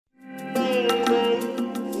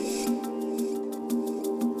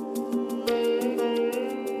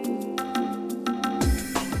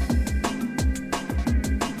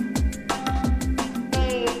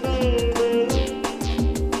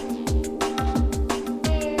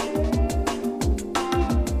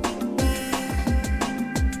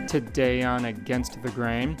Today on Against the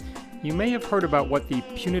Grain, you may have heard about what the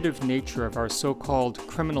punitive nature of our so-called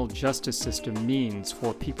criminal justice system means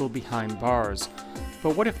for people behind bars.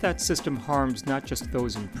 But what if that system harms not just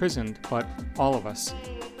those imprisoned, but all of us?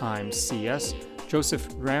 I'm CS. Joseph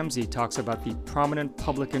Ramsey talks about the prominent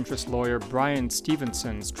public interest lawyer Bryan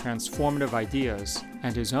Stevenson's transformative ideas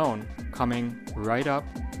and his own, coming right up.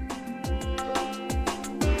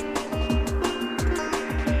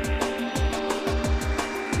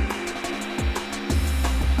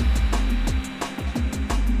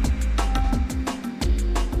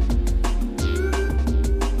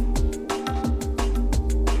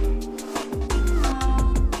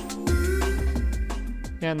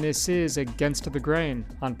 And this is Against the Grain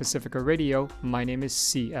on Pacifica Radio. My name is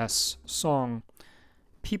C.S. Song.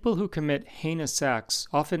 People who commit heinous acts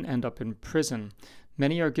often end up in prison.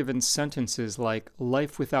 Many are given sentences like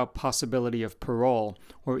life without possibility of parole,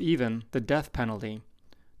 or even the death penalty.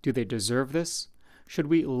 Do they deserve this? Should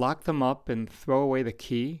we lock them up and throw away the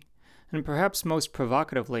key? And perhaps most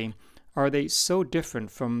provocatively, are they so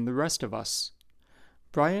different from the rest of us?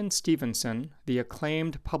 Bryan Stevenson, the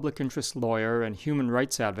acclaimed public interest lawyer and human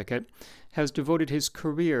rights advocate, has devoted his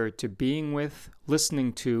career to being with,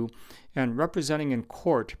 listening to, and representing in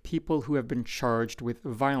court people who have been charged with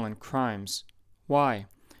violent crimes. Why?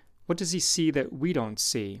 What does he see that we don't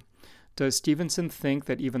see? Does Stevenson think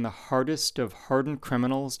that even the hardest of hardened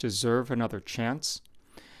criminals deserve another chance?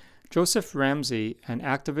 Joseph Ramsey, an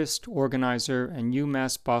activist, organizer, and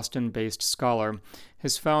UMass Boston-based scholar,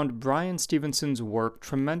 has found Bryan Stevenson's work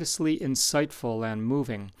tremendously insightful and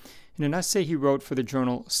moving. In an essay he wrote for the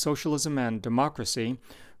journal Socialism and Democracy,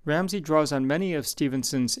 Ramsey draws on many of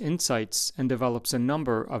Stevenson's insights and develops a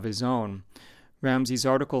number of his own. Ramsey's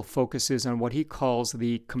article focuses on what he calls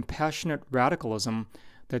the compassionate radicalism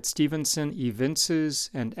that Stevenson evinces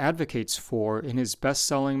and advocates for in his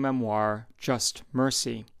best-selling memoir, Just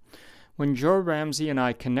Mercy. When Joe Ramsey and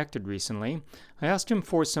I connected recently, I asked him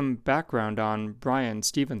for some background on Bryan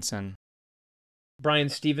Stevenson. Bryan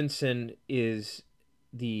Stevenson is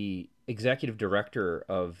the executive director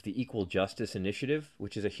of the Equal Justice Initiative,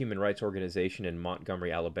 which is a human rights organization in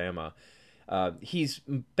Montgomery, Alabama. He's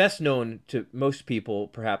best known to most people,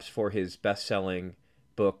 perhaps, for his best-selling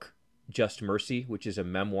book, Just Mercy, which is a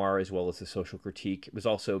memoir as well as a social critique. It was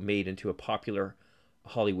also made into a popular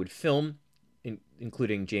Hollywood film,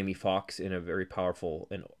 including Jamie Foxx in a very powerful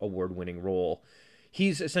and award-winning role.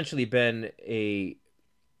 He's essentially been a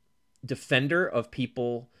defender of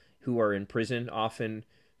people who are in prison, often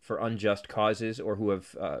for unjust causes or who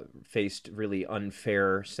have faced really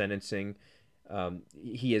unfair sentencing.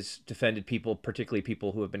 He has defended people, particularly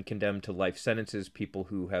people who have been condemned to life sentences, people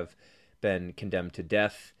who have been condemned to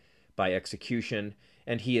death by execution,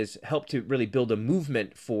 and he has helped to really build a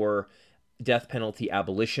movement for death penalty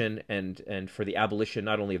abolition and for the abolition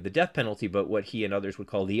not only of the death penalty, but what he and others would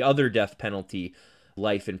call the other death penalty,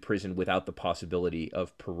 life in prison without the possibility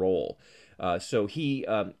of parole. So he's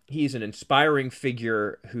an inspiring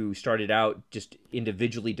figure who started out just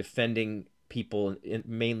individually defending people,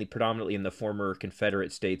 mainly predominantly in the former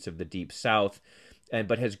Confederate states of the Deep South,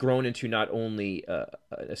 but has grown into not only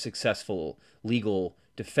a successful legal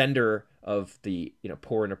defender of the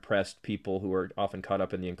poor and oppressed people who are often caught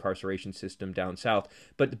up in the incarceration system down south,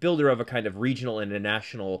 but the builder of a kind of regional and a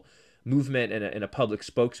national movement and a public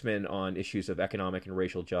spokesman on issues of economic and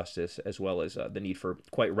racial justice, as well as the need for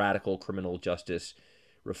quite radical criminal justice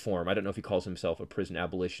reform. I don't know if he calls himself a prison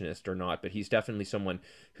abolitionist or not, but he's definitely someone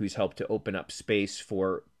who's helped to open up space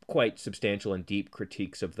for quite substantial and deep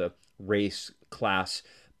critiques of the race-class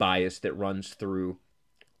bias that runs through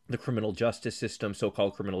the criminal justice system,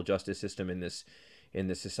 so-called criminal justice system in this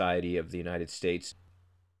society of the United States.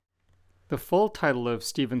 The full title of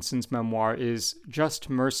Stevenson's memoir is Just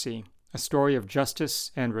Mercy, A Story of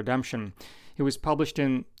Justice and Redemption. It was published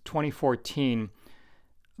in 2014.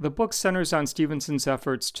 The book centers on Stevenson's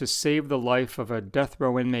efforts to save the life of a death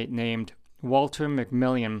row inmate named Walter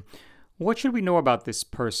McMillian. What should we know about this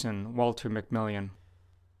person, Walter McMillian?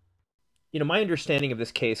 My understanding of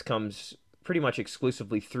this case comes pretty much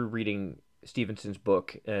exclusively through reading Stevenson's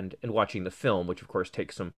book and watching the film, which of course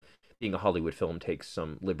being a Hollywood film, takes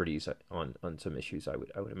some liberties on some issues, I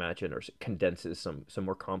would imagine, or condenses some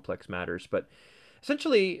more complex matters. But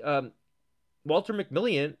essentially, Walter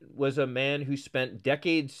McMillian was a man who spent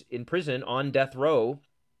decades in prison on death row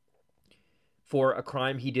for a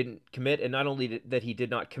crime he didn't commit, and not only that he did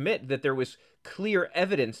not commit, that there was clear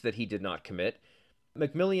evidence that he did not commit.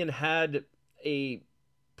 McMillian had a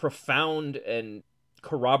profound and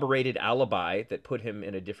corroborated alibi that put him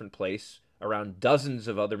in a different place around dozens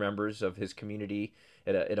of other members of his community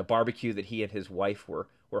at a barbecue that he and his wife were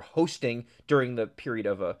hosting during the period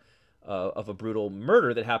of a brutal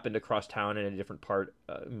murder that happened across town in a different part,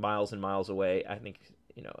 miles and miles away. I think,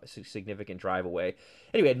 a significant drive away.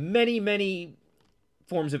 Anyway, had many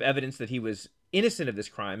forms of evidence that he was innocent of this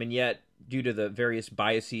crime, and yet, due to the various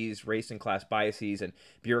biases, race and class biases, and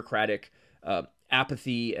bureaucratic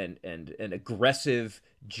apathy and aggressive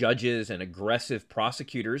judges and aggressive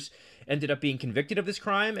prosecutors, ended up being convicted of this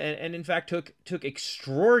crime, and in fact took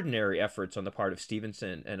extraordinary efforts on the part of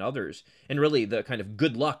Stevenson and others, and really the kind of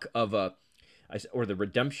good luck of or the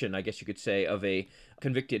redemption, I guess you could say, of a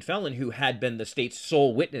convicted felon who had been the state's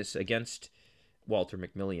sole witness against Walter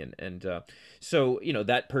McMillian. And so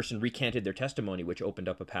that person recanted their testimony, which opened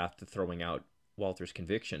up a path to throwing out Walter's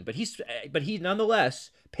conviction. But he nonetheless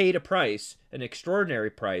paid a price, an extraordinary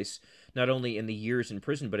price, not only in the years in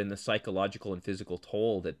prison, but in the psychological and physical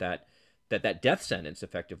toll that death sentence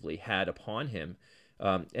effectively had upon him.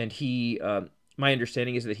 And he, my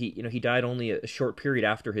understanding is that he died only a short period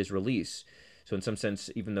after his release. So in some sense,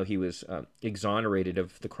 even though he was exonerated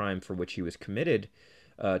of the crime for which he was committed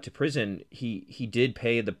to prison, he did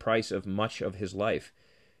pay the price of much of his life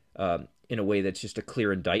in a way that's just a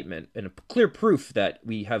clear indictment and a clear proof that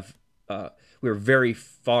we're very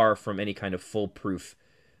far from any kind of foolproof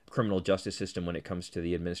criminal justice system when it comes to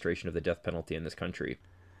the administration of the death penalty in this country.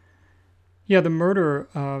 Yeah, the murder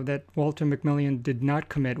that Walter McMillian did not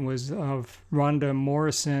commit was of Rhonda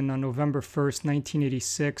Morrison on November 1st,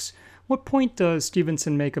 1986. What point does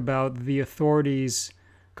Stevenson make about the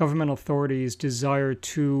government authorities' desire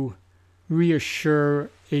to reassure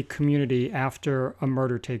a community after a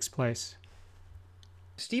murder takes place?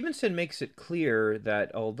 Stevenson makes it clear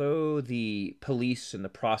that although the police and the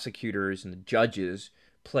prosecutors and the judges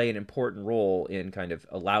play an important role in kind of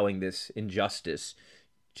allowing this injustice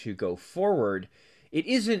to go forward, it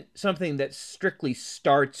isn't something that strictly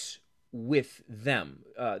starts with them.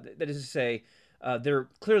 That is to say, there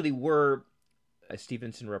clearly were, as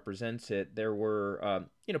Stevenson represents it, there were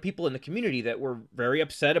people in the community that were very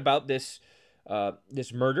upset about this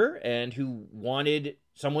murder and who wanted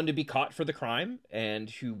someone to be caught for the crime and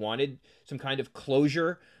who wanted some kind of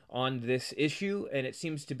closure on this issue. And it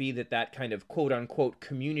seems to be that kind of quote-unquote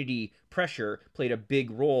community pressure played a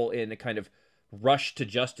big role in the kind of rush to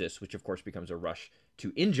justice, which of course becomes a rush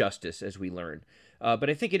to injustice, as we learn. But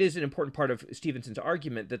I think it is an important part of Stevenson's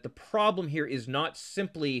argument that the problem here is not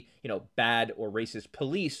simply, bad or racist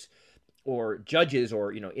police or judges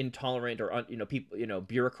or, intolerant or, people,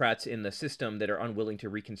 bureaucrats in the system that are unwilling to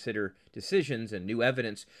reconsider decisions and new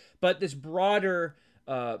evidence, but this broader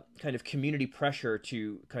kind of community pressure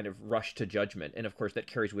to kind of rush to judgment. And of course, that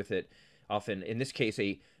carries with it often, in this case,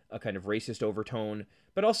 a kind of racist overtone,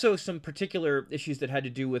 but also some particular issues that had to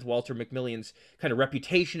do with Walter McMillian's kind of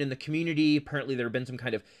reputation in the community. Apparently, there had been some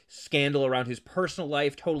kind of scandal around his personal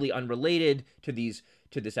life, totally unrelated to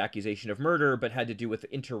this accusation of murder, but had to do with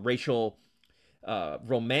interracial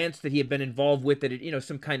romance that he had been involved with, that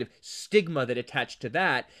some kind of stigma that attached to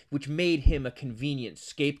that, which made him a convenient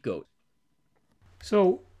scapegoat.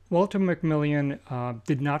 So Walter McMillian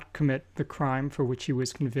did not commit the crime for which he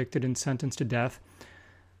was convicted and sentenced to death.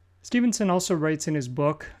 Stevenson also writes in his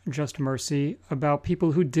book, Just Mercy, about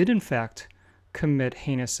people who did in fact commit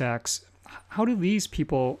heinous acts. How do these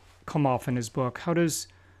people come off in his book? How does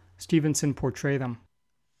Stevenson portray them?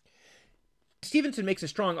 Stevenson makes a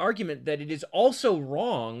strong argument that it is also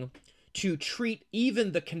wrong to treat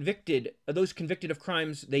even those convicted of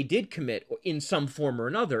crimes they did commit in some form or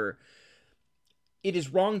another. It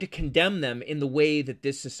is wrong to condemn them in the way that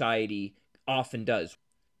this society often does.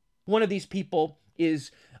 One of these people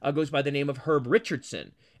goes by the name of Herb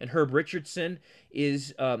Richardson. And Herb Richardson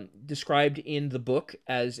is described in the book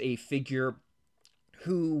as a figure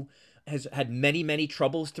who has had many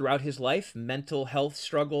troubles throughout his life, mental health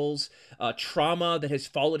struggles, trauma that has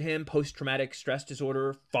followed him, post-traumatic stress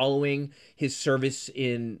disorder following his service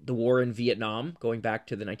in the war in Vietnam, going back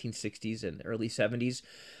to the 1960s and early 70s.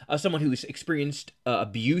 Someone who's experienced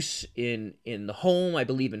abuse in the home, I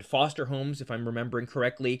believe in foster homes, if I'm remembering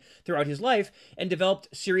correctly, throughout his life, and developed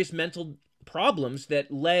serious mental problems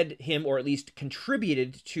that led him, or at least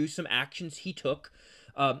contributed to some actions he took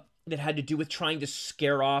that had to do with trying to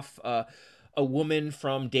scare off a woman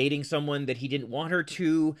from dating someone that he didn't want her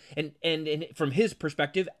to, and from his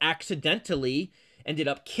perspective, accidentally ended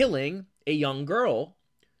up killing a young girl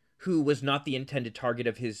who was not the intended target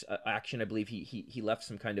of his action. I believe he left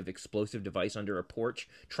some kind of explosive device under a porch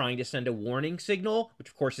trying to send a warning signal, which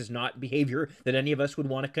of course is not behavior that any of us would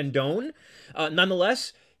want to condone.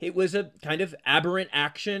 Nonetheless, it was a kind of aberrant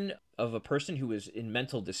action of a person who was in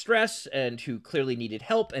mental distress and who clearly needed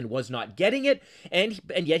help and was not getting it, and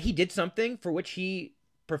yet he did something for which he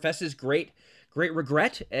professes great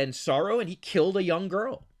regret and sorrow, and he killed a young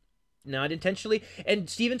girl, not intentionally. And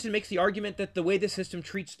Stevenson makes the argument that the way the system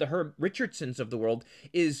treats the Herb Richardsons of the world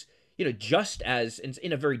is, just as,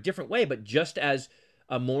 in a very different way, but just as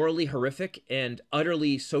morally horrific and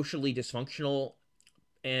utterly socially dysfunctional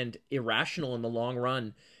and irrational in the long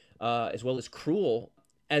run, as well as cruel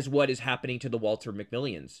as what is happening to the Walter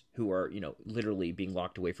McMillions, who are, literally being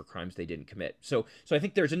locked away for crimes they didn't commit. So I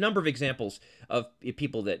think there's a number of examples of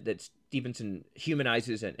people that Stevenson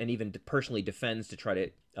humanizes and even personally defends to try to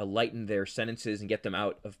lighten their sentences and get them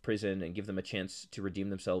out of prison and give them a chance to redeem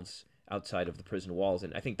themselves outside of the prison walls.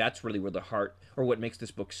 And I think that's really where the heart, or what makes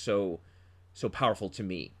this book so powerful to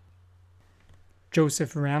me.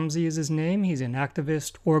 Joseph Ramsey is his name. He's an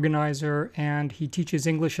activist, organizer, and he teaches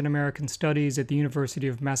English and American Studies at the University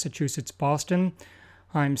of Massachusetts, Boston.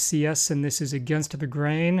 I'm CS, and this is Against the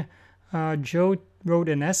Grain. Joe wrote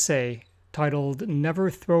an essay titled Never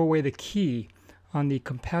Throw Away the Key on the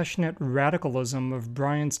compassionate radicalism of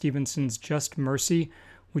Bryan Stevenson's Just Mercy,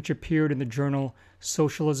 which appeared in the journal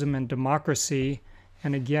Socialism and Democracy.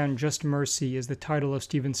 And again, Just Mercy is the title of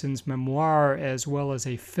Stevenson's memoir, as well as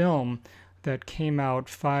a film that came out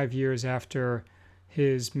 5 years after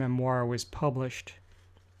his memoir was published.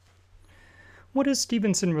 What does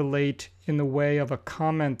Stevenson relate in the way of a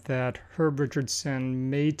comment that Herb Richardson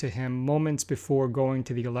made to him moments before going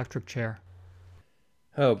to the electric chair?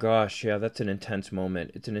 Oh gosh, yeah, that's an intense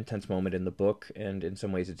moment. It's an intense moment in the book, and in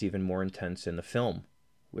some ways it's even more intense in the film,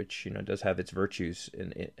 which, does have its virtues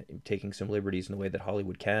in taking some liberties in the way that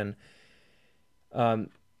Hollywood can. Herb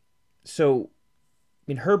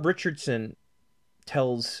Richardson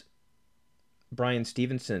tells Bryan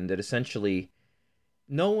Stevenson that essentially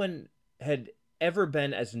no one had ever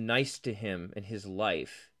been as nice to him in his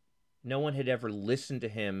life. No one had ever listened to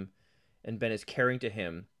him and been as caring to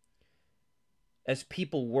him as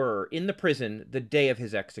people were in the prison the day of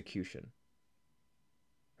his execution.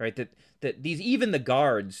 Right? That these, even the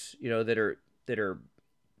guards, that are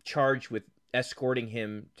charged with escorting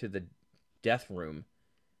him to the death room,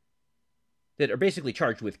 that are basically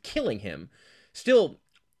charged with killing him, still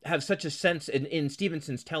have such a sense in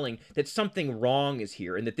Stevenson's telling that something wrong is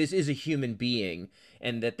here, and that this is a human being,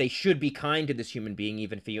 and that they should be kind to this human being,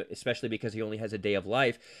 even if especially because he only has a day of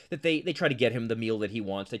life, that they try to get him the meal that he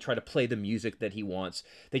wants. They try to play the music that he wants.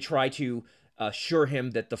 They try to assure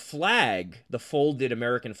him that the flag, the folded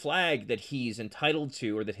American flag that he's entitled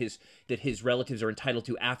to, or that his relatives are entitled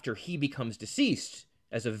to after he becomes deceased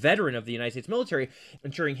as a veteran of the United States military,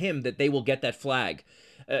 ensuring him that they will get that flag.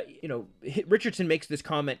 Richardson makes this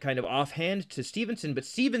comment kind of offhand to Stevenson, but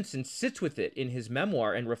Stevenson sits with it in his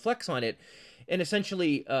memoir and reflects on it, and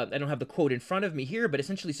essentially, I don't have the quote in front of me here, but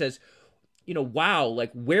essentially says, wow,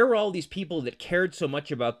 like, where are all these people that cared so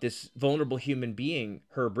much about this vulnerable human being,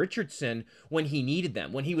 Herb Richardson, when he needed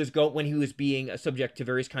them, when he was being subject to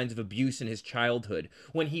various kinds of abuse in his childhood,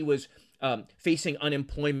 when he was facing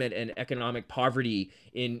unemployment and economic poverty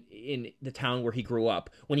in the town where he grew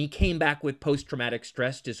up, when he came back with post-traumatic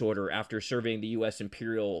stress disorder after serving the U.S.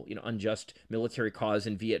 imperial, unjust military cause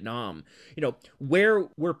in Vietnam. Where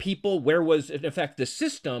were people, where was, in effect, the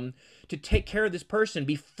system to take care of this person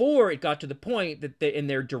before it got to the point that in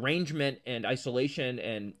their derangement and isolation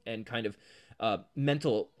and kind of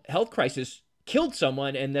mental health crisis killed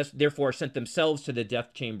someone, and therefore sent themselves to the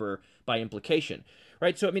death chamber by implication.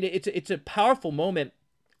 Right, so it's a powerful moment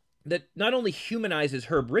that not only humanizes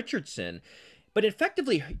Herb Richardson, but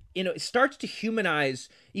effectively, it starts to humanize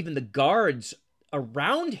even the guards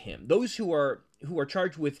around him, those who are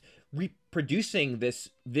charged with reproducing this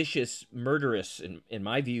vicious, murderous, in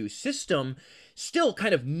my view, system. Still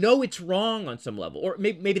kind of know it's wrong on some level, or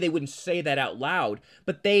maybe they wouldn't say that out loud,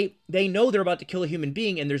 but they know they're about to kill a human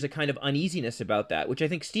being, and there's a kind of uneasiness about that, which I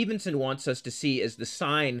think Stevenson wants us to see as the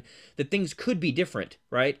sign that things could be different,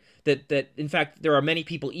 right? That in fact there are many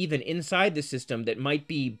people even inside the system that might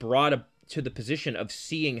be brought up to the position of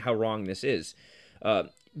seeing how wrong this is.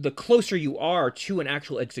 The closer you are to an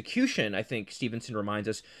actual execution, I think Stevenson reminds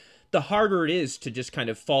us, the harder it is to just kind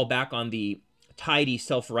of fall back on the tidy,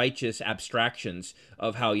 self-righteous abstractions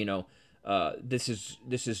of how, this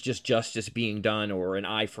is just justice being done, or an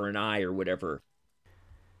eye for an eye, or whatever.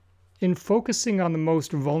 In focusing on the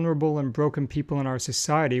most vulnerable and broken people in our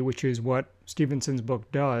society, which is what Stevenson's book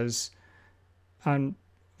does, on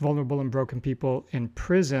vulnerable and broken people in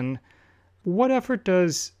prison, what effort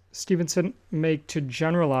does Stevenson make to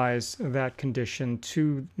generalize that condition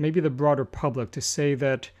to maybe the broader public, to say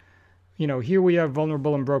that here we have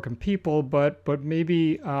vulnerable and broken people, but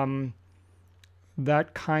maybe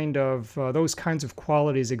that kind of those kinds of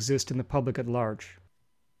qualities exist in the public at large.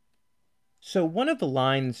 So one of the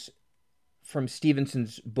lines from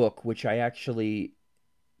Stevenson's book, which I actually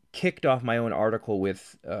kicked off my own article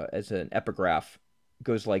with as an epigraph,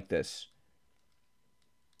 goes like this.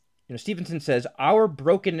 Stevenson says, "Our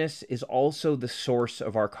brokenness is also the source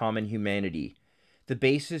of our common humanity, the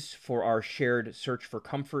basis for our shared search for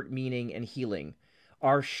comfort, meaning, and healing.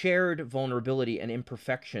 Our shared vulnerability and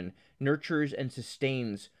imperfection nurtures and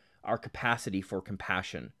sustains our capacity for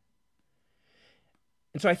compassion."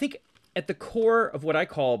 And so I think at the core of what I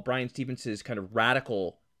call Bryan Stevenson's kind of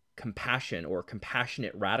radical compassion or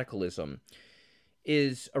compassionate radicalism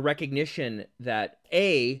is a recognition that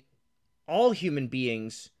all human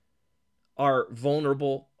beings are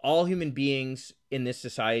vulnerable. All human beings in this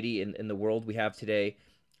society, in the world we have today,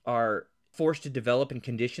 are forced to develop in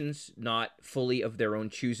conditions not fully of their own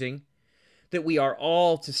choosing. That we are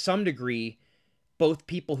all, to some degree, both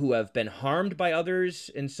people who have been harmed by others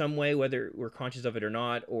in some way, whether we're conscious of it or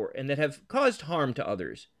not, and that have caused harm to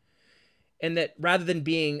others. And that rather than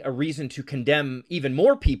being a reason to condemn even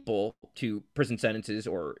more people to prison sentences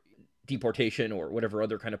or deportation or whatever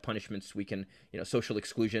other kind of punishments we can, social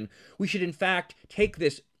exclusion, we should in fact take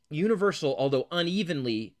this universal, although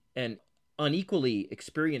unevenly and unequally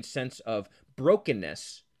experienced sense of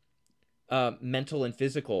brokenness, mental and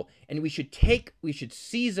physical, and we should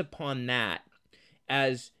seize upon that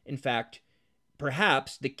as, in fact,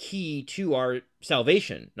 perhaps the key to our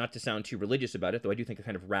salvation. Not to sound too religious about it, though I do think a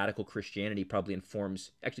kind of radical Christianity probably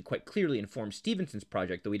quite clearly informs Stevenson's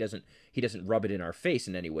project, though he doesn't rub it in our face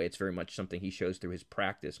in any way. It's very much something he shows through his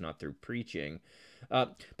practice, not through preaching.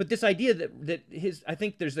 But this idea I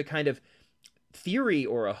think there's the kind of theory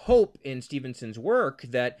or a hope in Stevenson's work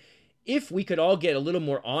that if we could all get a little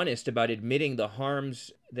more honest about admitting the harms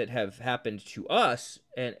that have happened to us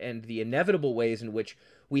and the inevitable ways in which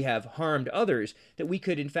we have harmed others, that we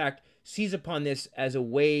could in fact seize upon this as a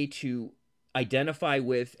way to identify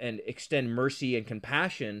with and extend mercy and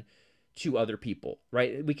compassion to other people,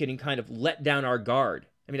 right? We can kind of let down our guard.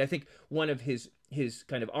 I mean, I think one of his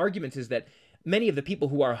kind of arguments is that many of the people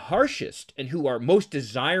who are harshest and who are most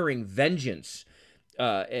desiring vengeance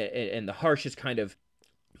and the harshest kind of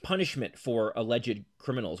punishment for alleged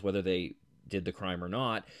criminals, whether they did the crime or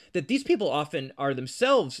not, that these people often are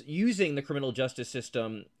themselves using the criminal justice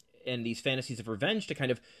system and these fantasies of revenge to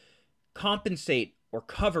kind of compensate or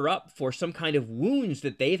cover up for some kind of wounds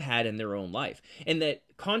that they've had in their own life. And that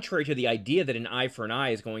contrary to the idea that an eye for an eye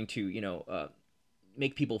is going to,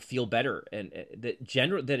 make people feel better, and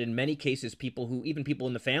that in many cases even people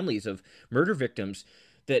in the families of murder victims,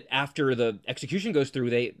 that after the execution goes through,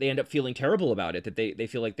 they end up feeling terrible about it, that they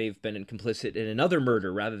feel like they've been complicit in another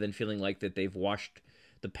murder rather than feeling like that they've washed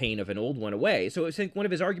the pain of an old one away. So I think one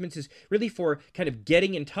of his arguments is really for kind of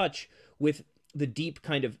getting in touch with the deep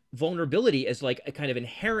kind of vulnerability as like a kind of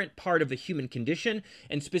inherent part of the human condition,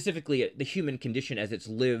 and specifically the human condition as it's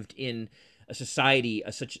lived in a society,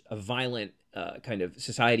 such a violent kind of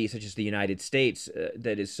society such as the United States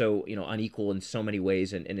that is so unequal in so many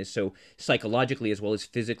ways and is so psychologically as well as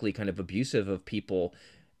physically kind of abusive of people,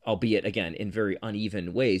 albeit again in very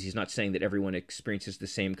uneven ways. He's not saying that everyone experiences the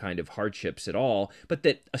same kind of hardships at all, but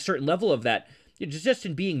that a certain level of that, just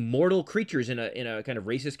in being mortal creatures in a kind of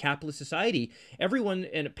racist capitalist society, everyone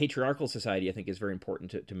in a patriarchal society, I think is very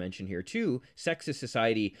important to mention here too, sexist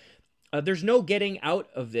society, there's no getting out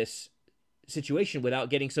of this situation without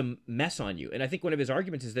getting some mess on you. And I think one of his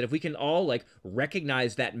arguments is that if we can all like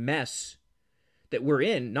recognize that mess that we're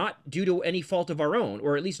in, not due to any fault of our own,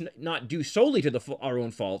 or at least not due solely to our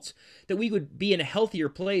own faults, that we would be in a healthier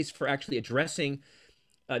place for actually addressing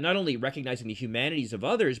not only recognizing the humanities of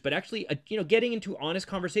others, but actually getting into honest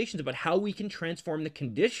conversations about how we can transform the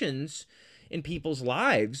conditions in people's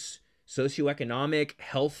lives, socioeconomic,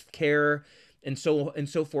 health care, and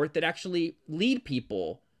so forth, that actually lead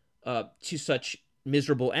people to such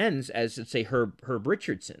miserable ends as, let's say, Herb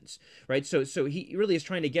Richardson's, right? So he really is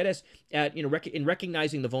trying to get us at in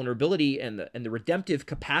recognizing the vulnerability and the redemptive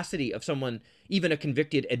capacity of someone, even a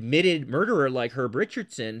convicted, admitted murderer like Herb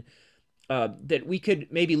Richardson, that we could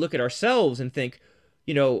maybe look at ourselves and think,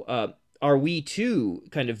 are we too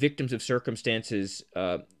kind of victims of circumstances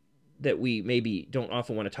that we maybe don't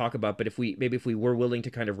often want to talk about, but if we were willing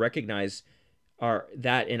to kind of recognize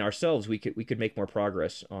that in ourselves, we could make more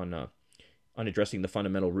progress on addressing the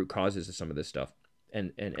fundamental root causes of some of this stuff,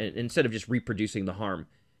 and instead of just reproducing the harm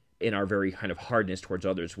in our very kind of hardness towards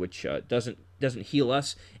others, which doesn't heal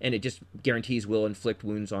us, and it just guarantees we'll inflict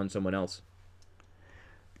wounds on someone else.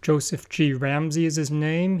 Joseph G. Ramsey is his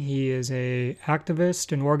name. He is a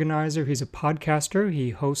activist and organizer. He's a podcaster. He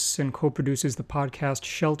hosts and co-produces the podcast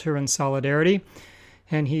Shelter and Solidarity.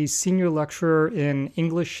 And he's senior lecturer in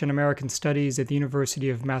English and American Studies at the University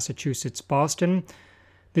of Massachusetts, Boston.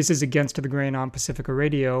 This is Against the Grain on Pacifica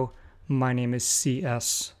Radio. My name is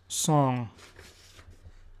C.S. Song.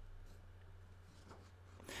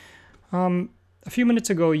 A few minutes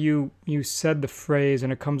ago, you said the phrase,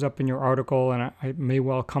 and it comes up in your article, and it may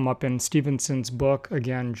well come up in Stevenson's book,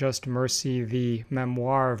 again, Just Mercy, the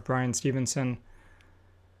memoir of Bryan Stevenson.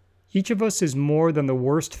 Each of us is more than the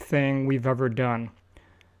worst thing we've ever done.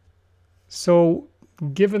 So,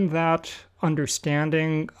 given that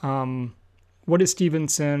understanding, what is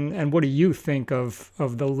Stevenson, and what do you think of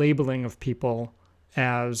the labeling of people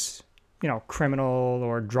as, criminal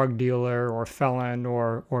or drug dealer or felon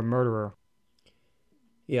or murderer?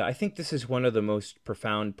 Yeah, I think this is one of the most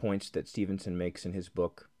profound points that Stevenson makes in his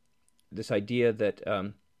book. This idea that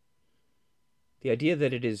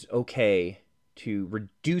it is okay to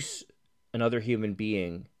reduce another human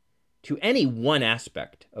being to any one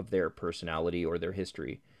aspect of their personality or their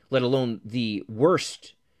history, let alone the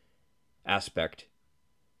worst aspect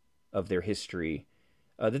of their history,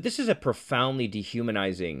 that this is a profoundly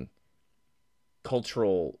dehumanizing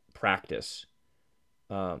cultural practice.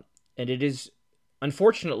 And it is,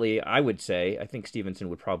 unfortunately, I would say, I think Stevenson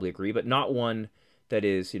would probably agree, but not one that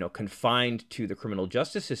is, confined to the criminal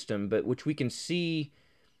justice system, but which we can see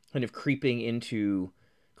kind of creeping into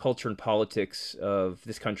culture and politics of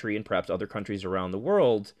this country and perhaps other countries around the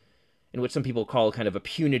world, in what some people call kind of a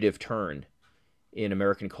punitive turn in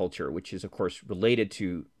American culture, which is, of course, related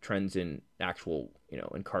to trends in actual,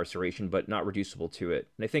 incarceration, but not reducible to it.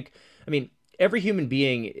 And I think, every human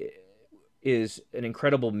being is an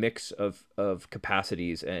incredible mix of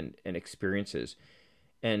capacities and experiences.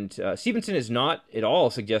 And Stevenson is not at all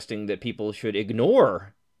suggesting that people should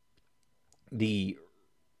ignore the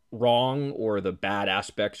wrong or the bad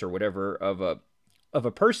aspects or whatever of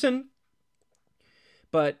a person,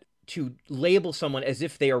 but to label someone as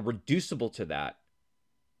if they are reducible to that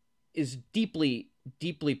is deeply,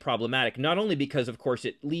 deeply problematic. Not only because, of course,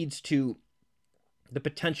 it leads to the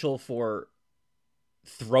potential for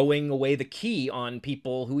throwing away the key on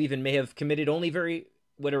people who even may have committed only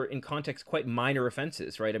what are in context quite minor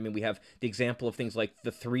offenses, right? We have the example of things like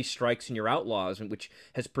the 3 strikes and you're outlaws, which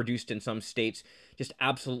has produced in some states just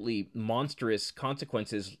absolutely monstrous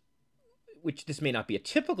consequences, which this may not be a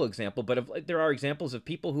typical example, but there are examples of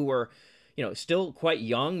people who are, still quite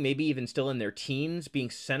young, maybe even still in their teens, being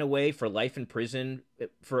sent away for life in prison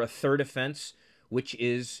for a third offense, which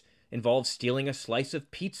involves stealing a slice of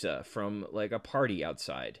pizza from like a party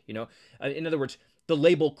outside. In other words, the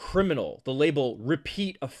label criminal, the label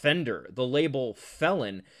repeat offender, the label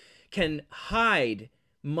felon can hide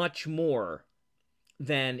much more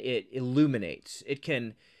than it illuminates. It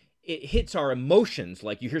hits our emotions.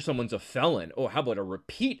 Like, you hear someone's a felon. Oh, how about a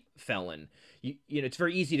repeat felon? It's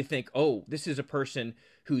very easy to think, oh, this is a person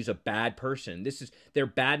who's a bad person. Their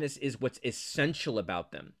badness is what's essential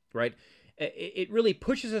about them, right? It really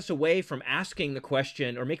pushes us away from asking the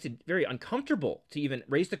question, or makes it very uncomfortable to even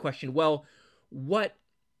raise the question, well, what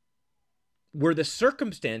were the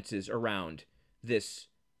circumstances around this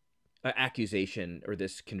accusation or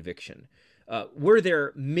this conviction? Were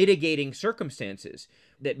there mitigating circumstances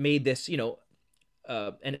that made this,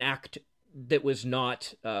 an act that was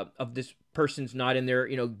not of this person's not in their,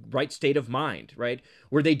 right state of mind, right?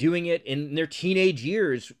 Were they doing it in their teenage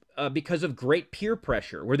years because of great peer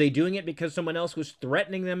pressure? Were they doing it because someone else was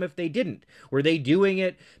threatening them if they didn't? Were they doing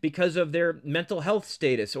it because of their mental health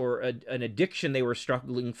status or an addiction they were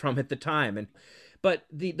struggling from at the time? But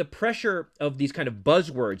the pressure of these kind of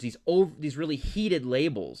buzzwords, these really heated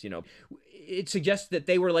labels, it suggests that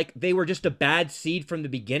they were just a bad seed from the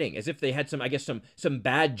beginning, as if they had some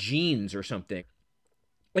bad genes or something.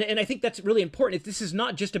 And I think that's really important. This is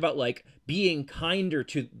not just about like being kinder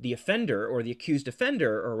to the offender or the accused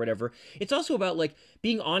offender or whatever. It's also about like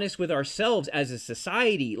being honest with ourselves as a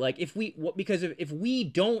society. Like if we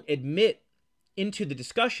don't admit into the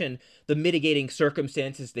discussion the mitigating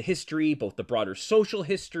circumstances, the history, both the broader social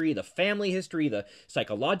history, the family history, the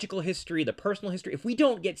psychological history, the personal history, if we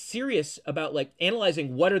don't get serious about like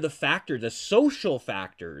analyzing what are the factors, the social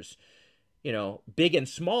factors, big and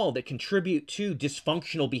small, that contribute to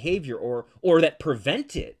dysfunctional behavior or that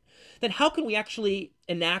prevent it, then how can we actually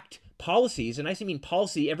enact policies? And I mean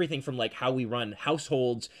policy, everything from like how we run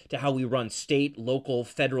households to how we run state, local,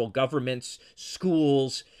 federal governments,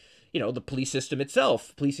 schools, the police system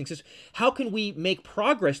itself, policing system. How can we make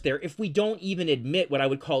progress there if we don't even admit what I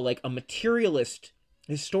would call like a materialist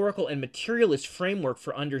historical and materialist framework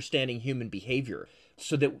for understanding human behavior,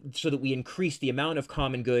 so that we increase the amount of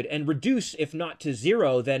common good and reduce, if not to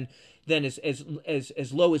zero, then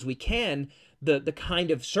as low as we can, the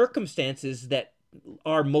kind of circumstances that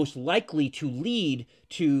are most likely to lead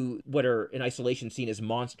to what are in isolation seen as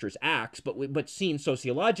monstrous acts, but seen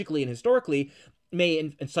sociologically and historically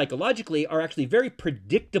and psychologically are actually very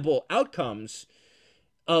predictable outcomes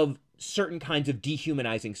of certain kinds of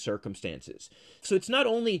dehumanizing circumstances. So it's not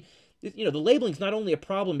only, the labeling is not only a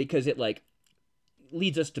problem because it like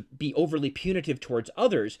leads us to be overly punitive towards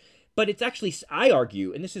others, but it's actually, I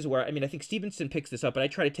argue, and this is where, I think Stevenson picks this up, but I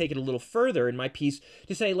try to take it a little further in my piece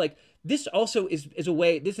to say, like, this also is a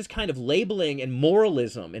way, this is kind of labeling and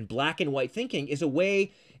moralism and black and white thinking is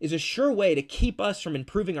a sure way to keep us from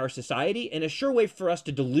improving our society, and a sure way for us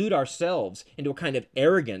to delude ourselves into a kind of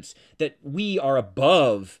arrogance that we are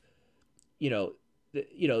above,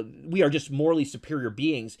 we are just morally superior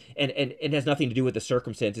beings, and has nothing to do with the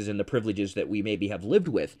circumstances and the privileges that we maybe have lived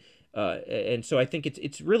with. And so I think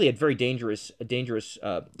it's really a very dangerous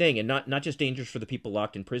thing, and not just dangerous for the people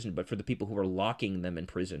locked in prison, but for the people who are locking them in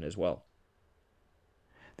prison as well.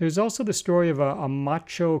 There's also the story of a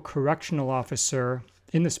macho correctional officer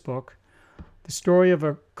in this book. The story of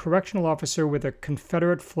a correctional officer with a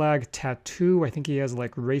Confederate flag tattoo. I think he has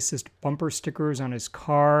like racist bumper stickers on his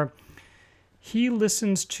car. He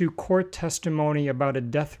listens to court testimony about a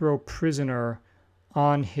death row prisoner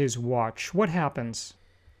on his watch. What happens?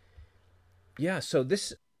 Yeah, so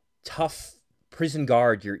this tough prison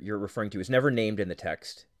guard you're referring to is never named in the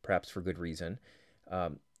text, perhaps for good reason.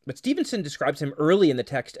 But Stevenson describes him early in the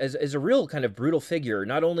text as a real kind of brutal figure,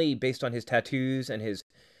 not only based on his tattoos and his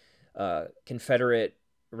Confederate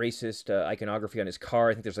racist iconography on his car.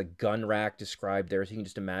 I think there's a gun rack described there, so you can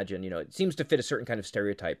just imagine, it seems to fit a certain kind of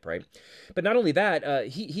stereotype, right? But not only that,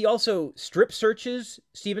 he also strip searches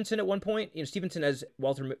Stevenson at one point. Stevenson, as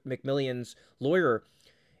Walter Macmillan's lawyer,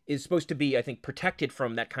 is supposed to be, I think, protected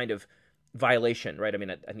from that kind of violation, right?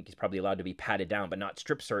 I think he's probably allowed to be patted down, but not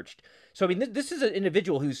strip searched. So, this is an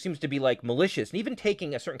individual who seems to be like malicious and even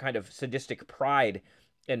taking a certain kind of sadistic pride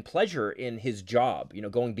and pleasure in his job,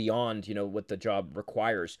 going beyond, what the job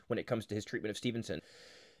requires when it comes to his treatment of Stevenson.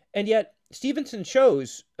 And yet Stevenson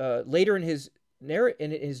shows later in his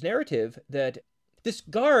narrative that this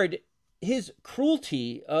guard, his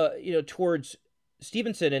cruelty, towards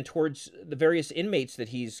Stevenson and towards the various inmates that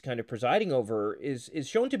he's kind of presiding over is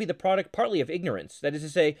shown to be the product partly of ignorance. That is to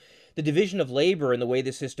say, the division of labor and the way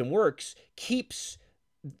the system works keeps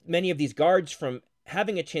many of these guards from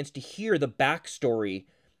having a chance to hear the backstory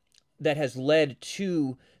that has led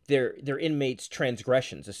to their inmates'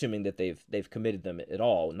 transgressions, assuming that they've committed them at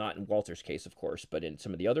all. Not in Walter's case, of course, but in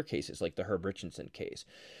some of the other cases, like the Herb Richardson case.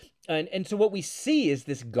 And so what we see is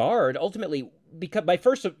this guard ultimately, because by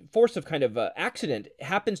force of kind of accident,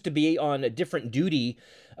 happens to be on a different duty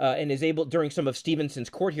and is able, during some of Stevenson's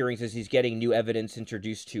court hearings, as he's getting new evidence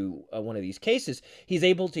introduced to one of these cases, he's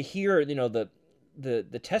able to hear,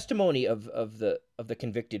 the testimony of the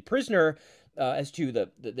convicted prisoner as to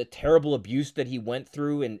the terrible abuse that he went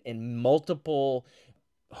through in multiple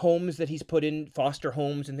homes that he's put in, foster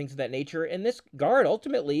homes and things of that nature. And this guard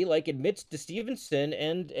ultimately admits to Stevenson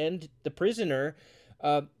and the prisoner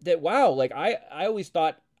that, wow, I always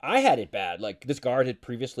thought I had it bad. This guard had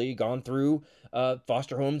previously gone through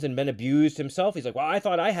foster homes and been abused himself. He's like, well, I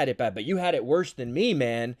thought I had it bad, but you had it worse than me,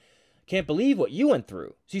 man. Can't believe what you went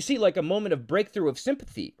through. So you see a moment of breakthrough of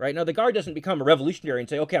sympathy, right? Now, the guard doesn't become a revolutionary and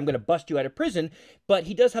say, okay, I'm going to bust you out of prison, but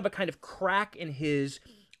he does have a kind of crack in his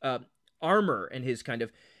armor and his kind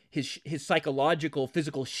of his psychological,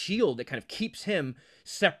 physical shield that kind of keeps him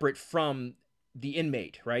separate from the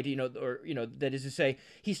inmate, right? That is to say,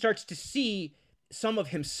 he starts to see some of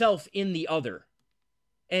himself in the other.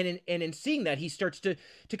 And in seeing that, he starts to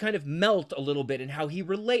kind of melt a little bit in how he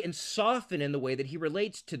relate and soften in the way that he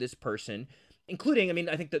relates to this person, including,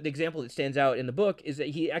 I think that the example that stands out in the book is that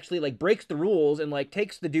he actually breaks the rules and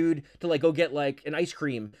takes the dude to go get an ice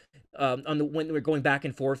cream when we're going back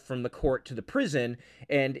and forth from the court to the prison.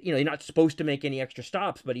 And, you're not supposed to make any extra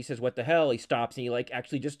stops, but he says, what the hell? He stops and he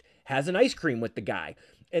actually just has an ice cream with the guy.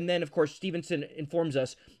 And then, of course, Stevenson informs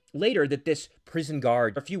us later that this prison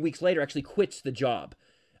guard, a few weeks later, actually quits the job.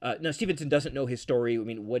 Now, Stevenson doesn't know his story.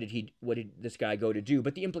 What did this guy go to do?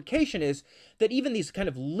 But the implication is that even these kind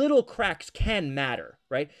of little cracks can matter,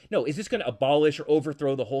 right? No, is this going to abolish or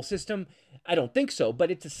overthrow the whole system? I don't think so. But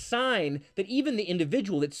it's a sign that even the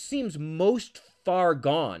individual that seems most far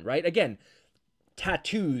gone, right? Again,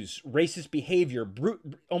 tattoos, racist behavior,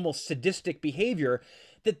 almost sadistic behavior,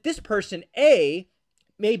 that this person, A,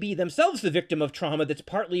 may be themselves the victim of trauma that's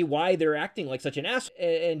partly why they're acting like such an ass,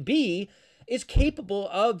 and B, is capable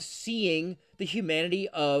of seeing the humanity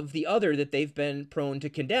of the other that they've been prone to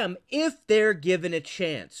condemn if they're given a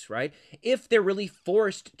chance, right? If they're really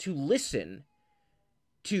forced to listen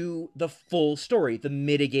to the full story, the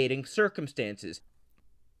mitigating circumstances.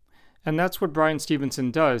 And that's what Bryan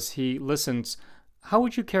Stevenson does. He listens. How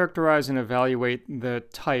would you characterize and evaluate the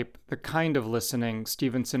kind of listening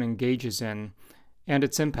Stevenson engages in and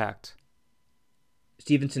its impact?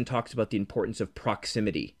 Stevenson talks about the importance of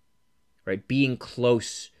proximity, right? Being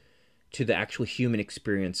close to the actual human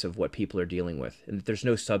experience of what people are dealing with. And there's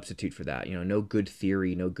no substitute for that. No good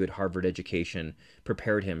theory, no good Harvard education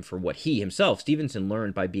prepared him for what he himself, Stevenson,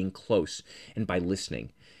 learned by being close and by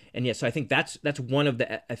listening. And yes, so I think that's one of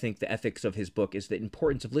the ethics of his book, is the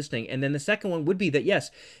importance of listening. And then the second one would be that,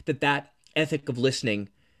 yes, that ethic of listening,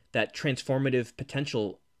 that transformative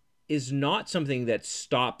potential, is not something that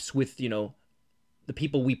stops with, the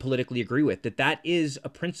people we politically agree with, that is a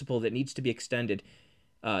principle that needs to be extended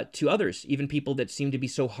to others, even people that seem to be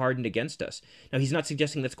so hardened against us. Now, he's not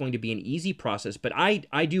suggesting that's going to be an easy process, but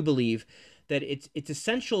I do believe that it's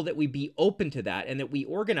essential that we be open to that, and that we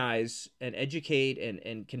organize and educate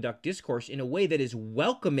and conduct discourse in a way that is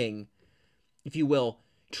welcoming, if you will,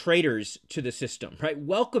 traitors to the system, right?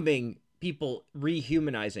 Welcoming people,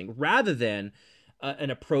 rehumanizing, rather than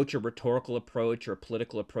an approach, a rhetorical approach or a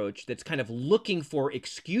political approach that's kind of looking for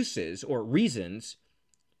excuses or reasons.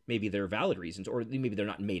 Maybe they're valid reasons, or maybe they're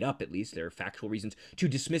not made up, at least they're factual reasons, to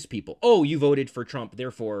dismiss people. Oh, you voted for Trump,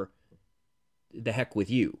 therefore the heck with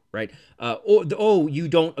you, right? Or you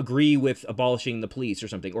don't agree with abolishing the police or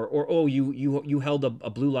something, or you held a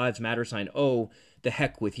Blue Lives Matter sign. Oh, the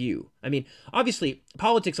heck with you. I mean, obviously,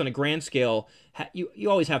 politics on a grand scale, you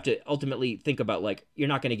always have to ultimately think about, like, you're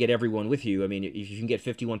not going to get everyone with you. I mean, if you can get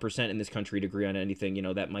 51% in this country to agree on anything,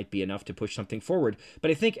 that might be enough to push something forward.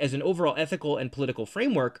 But I think as an overall ethical and political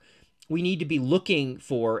framework, we need to be looking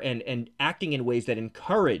for and acting in ways that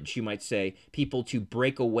encourage, you might say, people to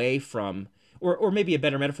break away from, or maybe a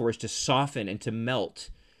better metaphor is to soften and to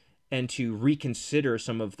melt and to reconsider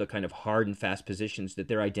some of the kind of hard and fast positions that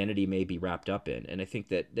their identity may be wrapped up in. And I think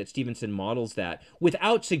that Stevenson models that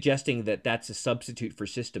without suggesting that that's a substitute for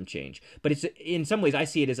system change. But it's, in some ways, I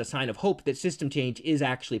see it as a sign of hope that system change is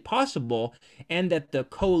actually possible, and that the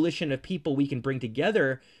coalition of people we can bring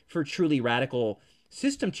together for truly radical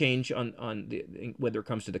system change whether it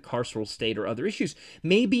comes to the carceral state or other issues,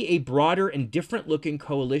 may be a broader and different looking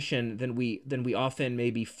coalition than we often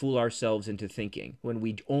maybe fool ourselves into thinking, when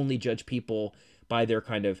we only judge people by their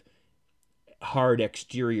kind of hard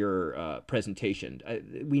exterior presentation.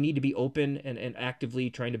 We need to be open and actively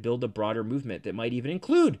trying to build a broader movement that might even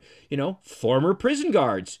include, former prison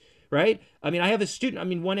guards, right? I mean, I have a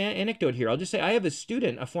student, one anecdote here. I'll just say I have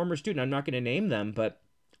a former student, I'm not going to name them, but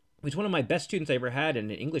he was one of my best students I ever had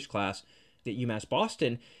in an English class at UMass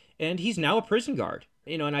Boston, and he's now a prison guard.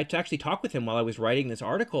 And I actually talked with him while I was writing this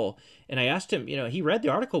article, and I asked him, he read the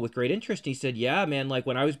article with great interest, and he said, yeah, man, like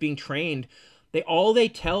when I was being trained, they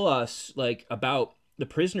tell us, like, about the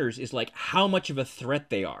prisoners is, like, how much of a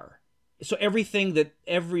threat they are. So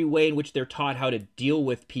every way in which they're taught how to deal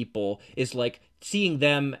with people is, like, seeing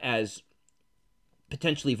them as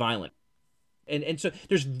potentially violent. And so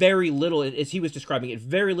there's very little, as he was describing it,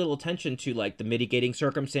 very little attention to, like, the mitigating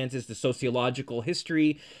circumstances, the sociological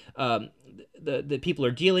history the people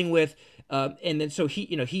are dealing with. And then so he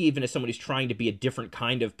even as someone who's trying to be a different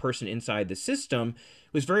kind of person inside the system,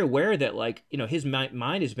 was very aware that, like, his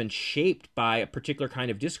mind has been shaped by a particular kind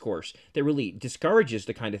of discourse that really discourages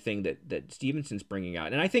the kind of thing that Stevenson's bringing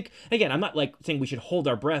out. And I think, again, I'm not, like, saying we should hold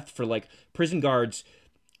our breath for, like, prison guards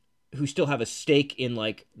who still have a stake in,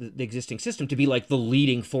 like, the existing system to be, like, the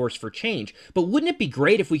leading force for change. But wouldn't it be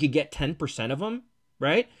great if we could get 10% of them,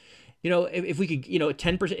 right? If we could,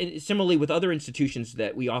 10%, similarly with other institutions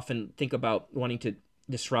that we often think about wanting to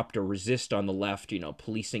disrupt or resist on the left,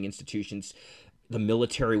 policing institutions, the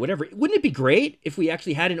military, whatever. Wouldn't it be great if we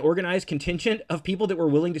actually had an organized contingent of people that were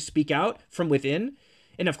willing to speak out from within?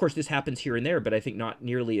 And of course, this happens here and there, but I think not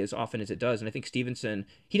nearly as often as it does. And I think Stevenson,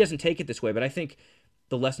 he doesn't take it this way, but I think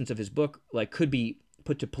the lessons of his book, like, could be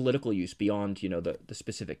put to political use beyond, the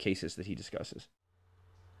specific cases that he discusses.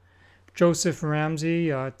 Joseph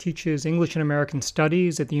Ramsey teaches English and American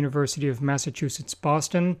Studies at the University of Massachusetts,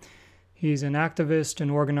 Boston. He's an activist, an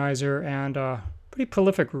organizer, and a pretty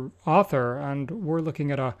prolific author, and we're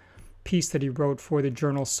looking at a piece that he wrote for the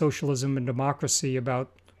journal Socialism and Democracy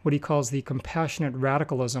about what he calls the compassionate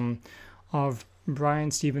radicalism of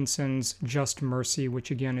Bryan Stevenson's Just Mercy,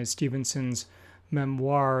 which again is Stevenson's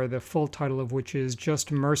memoir, the full title of which is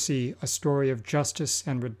Just Mercy, A Story of Justice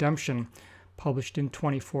and Redemption, published in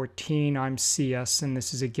 2014. I'm CS, and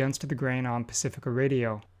this is Against the Grain on Pacifica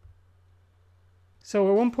Radio. So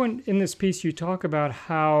at one point in this piece, you talk about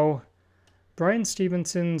how Bryan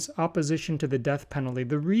Stevenson's opposition to the death penalty,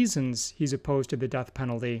 the reasons he's opposed to the death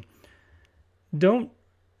penalty, don't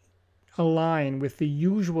align with the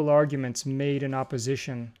usual arguments made in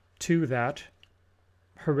opposition to that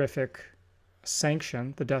horrific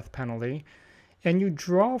sanction, the death penalty. And you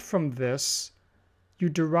derive from this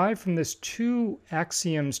two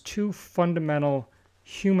axioms, two fundamental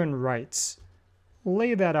human rights.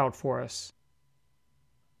 Lay that out for us.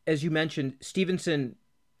 As you mentioned, Stevenson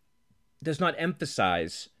does not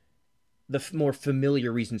emphasize the more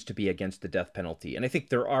familiar reasons to be against the death penalty. And I think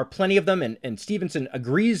there are plenty of them, and Stevenson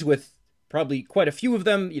agrees with probably quite a few of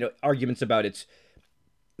them, arguments about its,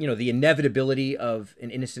 the inevitability of an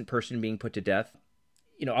innocent person being put to death.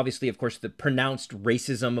 Obviously, of course, the pronounced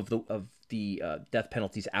racism of the death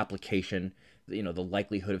penalty's application, the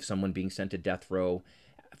likelihood of someone being sent to death row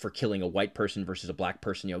for killing a white person versus a black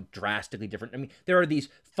person, drastically different. I mean, there are these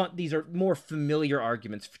are more familiar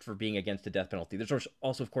arguments for being against the death penalty. There's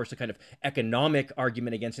also, of course, a kind of economic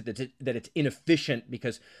argument against it, that it's inefficient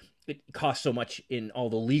because it costs so much in all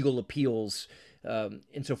the legal appeals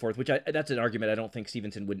and so forth, that's an argument I don't think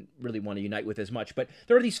Stevenson would really want to unite with as much. But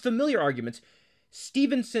there are these familiar arguments.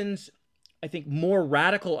 Stevenson's, I think, more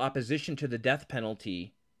radical opposition to the death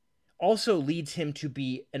penalty also leads him to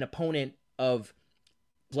be an opponent of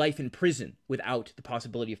life in prison without the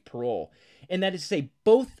possibility of parole. And that is to say,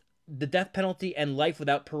 both the death penalty and life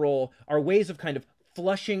without parole are ways of kind of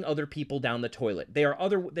flushing other people down the toilet. They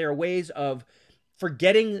are ways of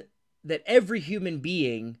forgetting that every human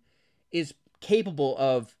being is capable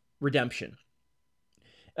of redemption.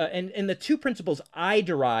 And the two principles I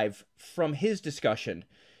derive from his discussion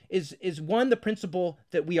is one, the principle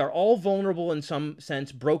that we are all vulnerable in some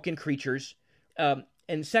sense, broken creatures,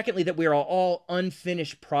 and secondly, that we are all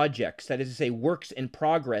unfinished projects, that is to say, works in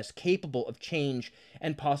progress, capable of change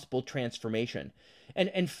and possible transformation.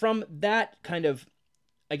 And from that kind of,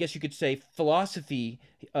 I guess you could say, philosophy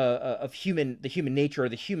of the human nature or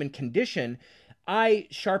the human condition, I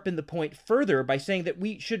sharpen the point further by saying that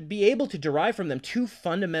we should be able to derive from them two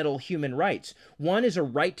fundamental human rights. One is a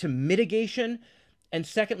right to mitigation, and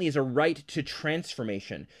secondly is a right to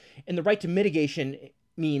transformation. And the right to mitigation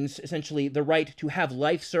means essentially the right to have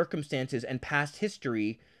life circumstances and past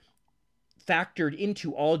history factored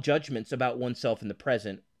into all judgments about oneself in the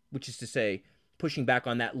present, which is to say, pushing back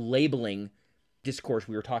on that labeling discourse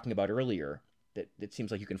we were talking about earlier, that it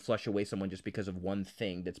seems like you can flush away someone just because of one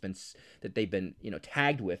thing that they've been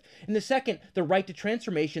tagged with. And the second, the right to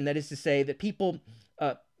transformation, that is to say that people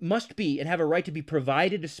must be and have a right to be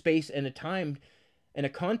provided a space and a time and a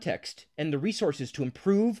context and the resources to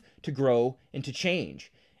improve, to grow, and to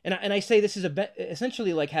change. And I say this is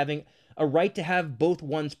essentially like having a right to have both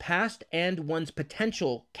one's past and one's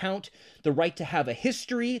potential count, the right to have a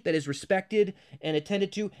history that is respected and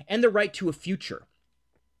attended to, and the right to a future.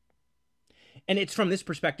 And it's from this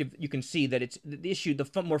perspective you can see that it's the issue,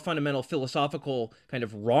 the more fundamental philosophical kind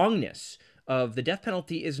of wrongness of the death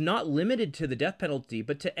penalty is not limited to the death penalty,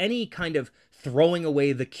 but to any kind of throwing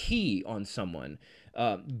away the key on someone,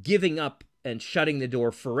 giving up and shutting the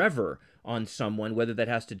door forever on someone, whether that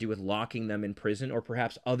has to do with locking them in prison or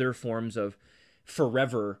perhaps other forms of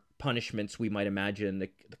forever punishments we might imagine, the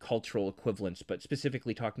cultural equivalents, but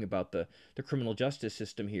specifically talking about the criminal justice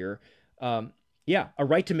system here. A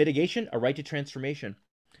right to mitigation, a right to transformation.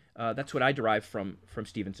 That's what I derive from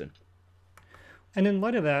Stevenson. And in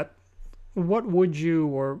light of that, what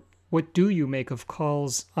do you make of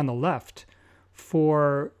calls on the left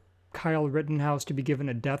for Kyle Rittenhouse to be given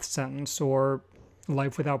a death sentence or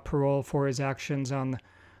life without parole for his actions on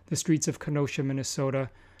the streets of Kenosha, Minnesota,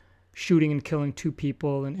 shooting and killing 2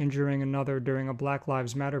 people and injuring another during a Black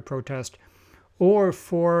Lives Matter protest, or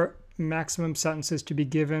for maximum sentences to be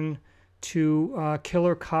given to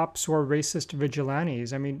killer cops or racist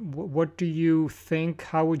vigilantes? I mean, what do you think?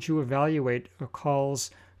 How would you evaluate calls,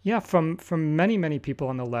 from many, many people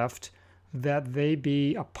on the left that they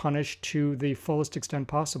be punished to the fullest extent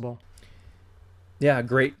possible? Yeah, a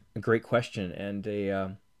great question, and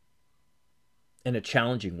a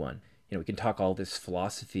challenging one. We can talk all this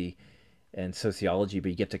philosophy and sociology, but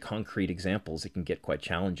you get to concrete examples, it can get quite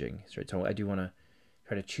challenging. So I do want to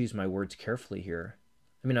try to choose my words carefully here.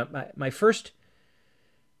 I mean, my first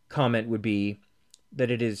comment would be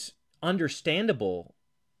that it is understandable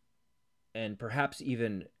and perhaps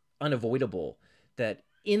even unavoidable that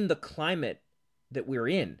in the climate that we're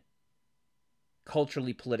in,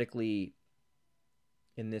 culturally, politically,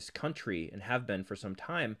 in this country, and have been for some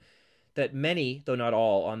time, that many, though not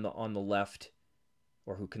all, on the left,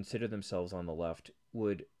 or who consider themselves on the left,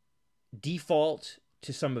 would default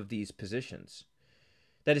to some of these positions.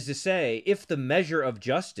 That is to say, if the measure of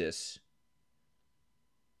justice,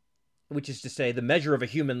 which is to say the measure of a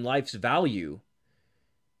human life's value,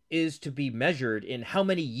 is to be measured in how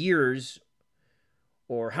many years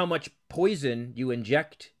or how much poison you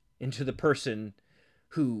inject into the person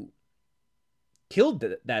who killed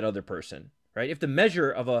that other person, right? If the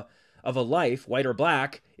measure of a life, white or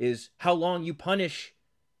black, is how long you punish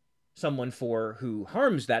someone for who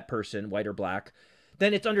harms that person, white or black,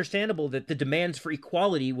 then it's understandable that the demands for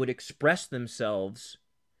equality would express themselves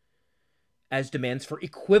as demands for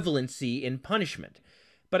equivalency in punishment.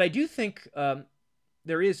 But I do think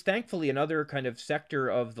there is, thankfully, another kind of sector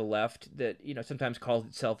of the left that, sometimes calls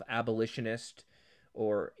itself abolitionist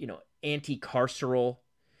or, anti-carceral,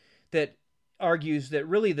 that argues that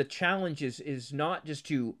really the challenge is not just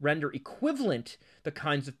to render equivalent the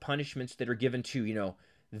kinds of punishments that are given to,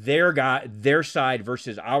 their side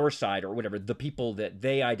versus our side, or whatever, the people that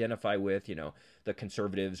they identify with, the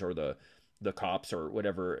conservatives or the cops or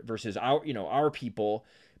whatever, versus our people,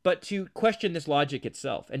 but to question this logic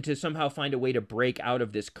itself and to somehow find a way to break out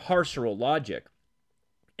of this carceral logic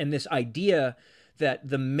and this idea that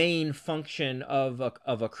the main function of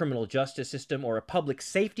a criminal justice system or a public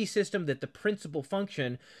safety system, that the principal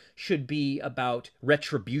function should be about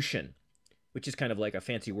retribution, which is kind of like a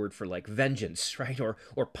fancy word for like vengeance, right?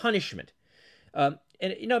 Or punishment. I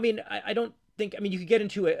don't think, you could get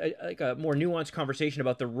into a more nuanced conversation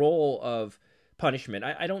about the role of punishment.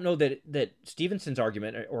 I don't know that Stevenson's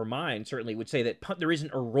argument, or mine certainly, would say that there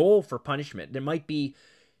isn't a role for punishment. There might be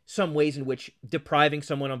some ways in which depriving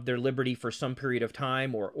someone of their liberty for some period of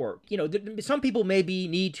time, or some people maybe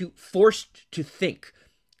need to forced to think,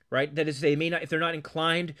 right? That is, they may not, if they're not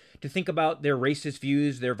inclined to think about their racist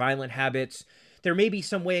views, their violent habits, there may be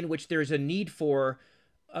some way in which there's a need for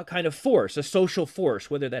a kind of force, a social force,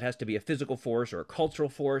 whether that has to be a physical force or a cultural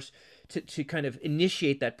force, to kind of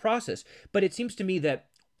initiate that process. But it seems to me that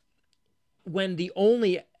when the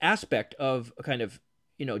only aspect of a kind of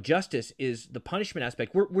justice is the punishment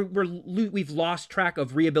aspect, we've lost track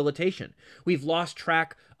of rehabilitation. We've lost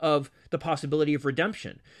track of the possibility of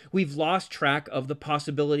redemption. We've lost track of the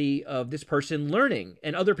possibility of this person learning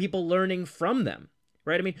and other people learning from them,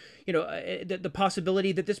 right? The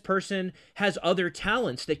possibility that this person has other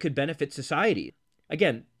talents that could benefit society.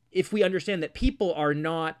 Again, if we understand that people are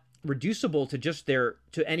not reducible to just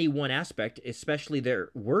to any one aspect, especially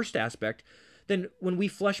their worst aspect, then when we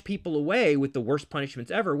flush people away with the worst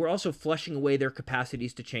punishments ever, we're also flushing away their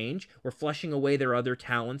capacities to change. We're flushing away their other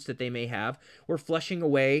talents that they may have. We're flushing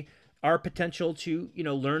away our potential to,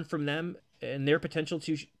 learn from them and their potential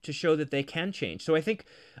to show that they can change. So I think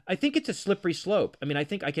it's a slippery slope. I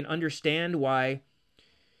think I can understand why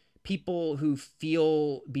people who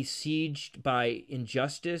feel besieged by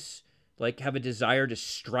injustice have a desire to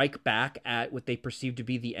strike back at what they perceive to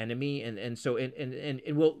be the enemy, and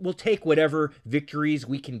we'll take whatever victories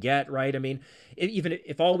we can get, right? Even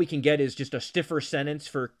if all we can get is just a stiffer sentence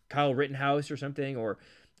for Kyle Rittenhouse or something, or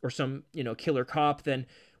some killer cop, then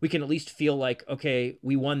we can at least feel like, okay,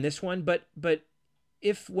 we won this one. But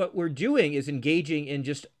if what we're doing is engaging in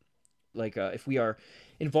just if we are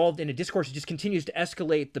involved in a discourse that just continues to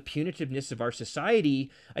escalate the punitiveness of our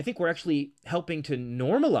society, I think we're actually helping to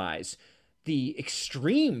normalize the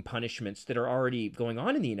extreme punishments that are already going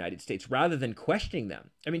on in the United States rather than questioning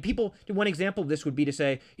them. One example of this would be to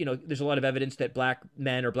say, there's a lot of evidence that black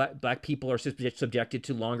men or black people are subjected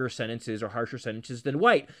to longer sentences or harsher sentences than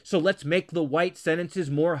white. So let's make the white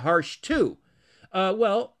sentences more harsh too.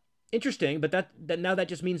 Well, interesting, but that now that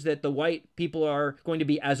just means that the white people are going to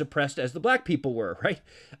be as oppressed as the black people were, right?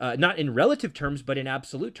 Not in relative terms, but in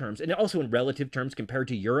absolute terms, and also in relative terms compared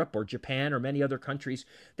to Europe or Japan or many other countries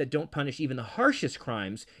that don't punish even the harshest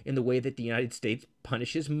crimes in the way that the United States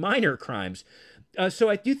punishes minor crimes. So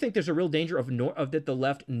I do think there's a real danger of that the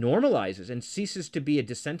left normalizes and ceases to be a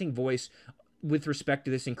dissenting voice with respect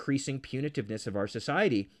to this increasing punitiveness of our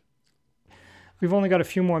society. We've only got a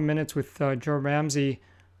few more minutes with Joe Ramsey.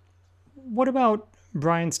 What about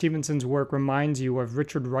Bryan Stevenson's work reminds you of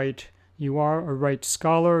Richard Wright? You are a Wright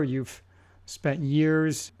scholar. You've spent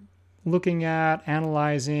years looking at,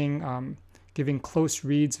 analyzing, giving close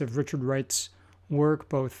reads of Richard Wright's work,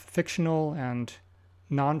 both fictional and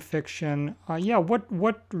nonfiction.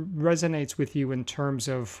 What resonates with you in terms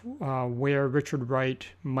of where Richard Wright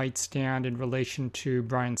might stand in relation to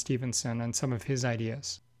Bryan Stevenson and some of his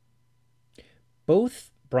ideas?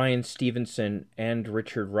 Both Bryan Stevenson and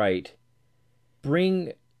Richard Wright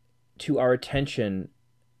bring to our attention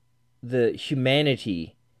the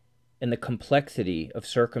humanity and the complexity of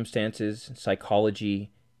circumstances,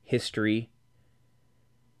 psychology, history,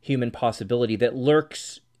 human possibility that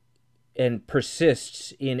lurks and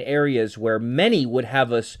persists in areas where many would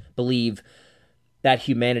have us believe that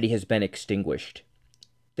humanity has been extinguished.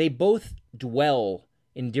 They both dwell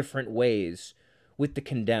in different ways with the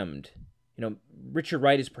condemned. Richard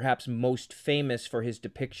Wright is perhaps most famous for his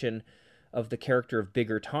depiction of the character of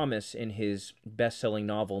Bigger Thomas in his best-selling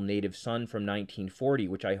novel Native Son from 1940,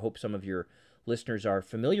 which I hope some of your listeners are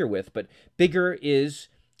familiar with. But Bigger is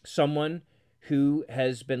someone who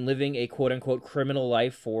has been living a quote-unquote criminal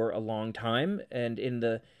life for a long time, and in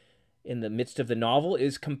the midst of the novel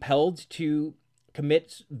is compelled to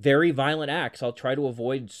commit very violent acts. I'll try to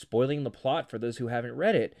avoid spoiling the plot for those who haven't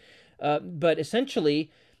read it. But essentially,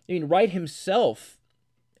 Wright himself,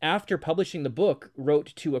 after publishing the book,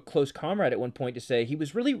 wrote to a close comrade at one point to say he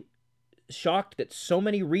was really shocked that so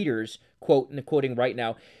many readers, quoting Wright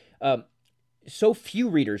now, so few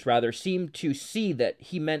readers, rather, seemed to see that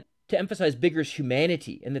he meant to emphasize Bigger's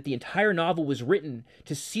humanity, and that the entire novel was written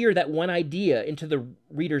to sear that one idea into the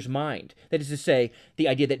reader's mind. That is to say, the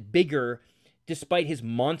idea that Bigger, despite his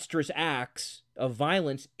monstrous acts of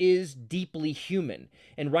violence, is deeply human.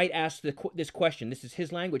 And Wright asked this question, this is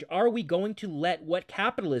his language: are we going to let what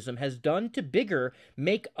capitalism has done to Bigger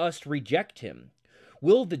make us reject him?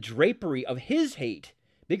 Will the drapery of his hate,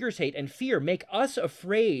 Bigger's hate and fear, make us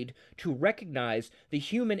afraid to recognize the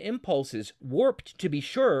human impulses, warped to be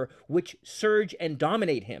sure, which surge and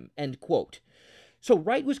dominate him? End quote. So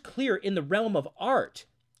Wright was clear in the realm of art,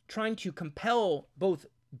 trying to compel both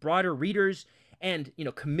broader readers and,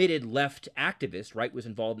 committed left activists. Wright was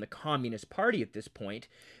involved in the Communist Party at this point,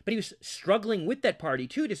 but he was struggling with that party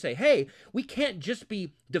too to say, hey, we can't just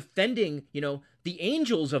be defending, the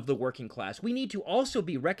angels of the working class. We need to also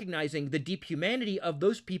be recognizing the deep humanity of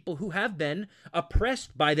those people who have been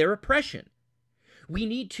oppressed by their oppression. We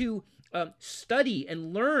need to study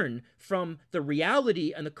and learn from the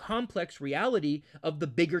reality and the complex reality of the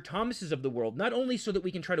Bigger Thomases of the world, not only so that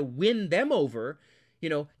we can try to win them over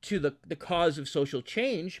to the cause of social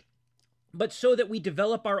change, but so that we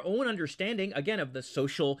develop our own understanding, again, of the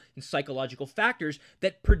social and psychological factors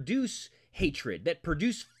that produce hatred, that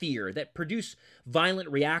produce fear, that produce violent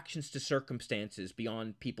reactions to circumstances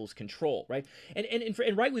beyond people's control, right?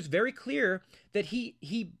 And Wright was very clear that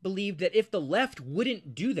he believed that if the left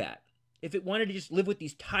wouldn't do that, if it wanted to just live with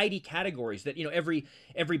these tidy categories that,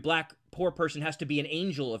 every black poor person has to be an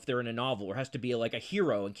angel if they're in a novel, or has to be like a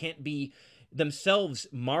hero and can't be themselves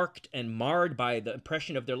marked and marred by the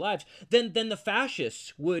oppression of their lives, then the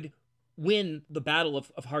fascists would win the battle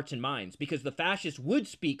of hearts and minds, because the fascists would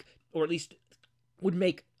speak, or at least would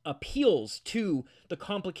make appeals to the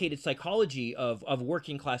complicated psychology of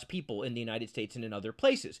working class people in the United States and in other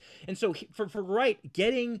places. And so for Wright,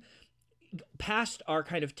 getting past our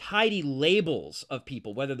kind of tidy labels of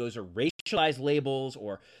people, whether those are racialized labels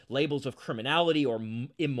or labels of criminality or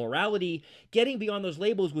immorality, getting beyond those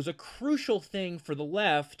labels was a crucial thing for the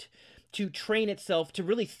left to train itself to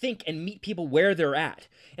really think and meet people where they're at.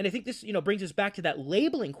 And I think this, brings us back to that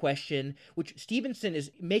labeling question, which Stevenson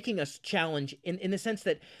is making us challenge in the sense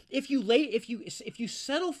that if you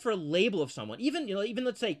settle for a label of someone, even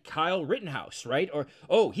let's say Kyle Rittenhouse, right? Or,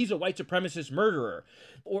 oh, he's a white supremacist murderer,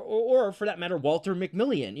 or for that matter, Walter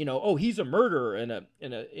McMillian, oh, he's a murderer and a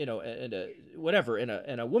womanizer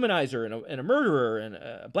and a murderer and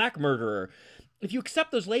a black murderer. If you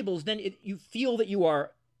accept those labels, then you feel that you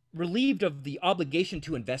are relieved of the obligation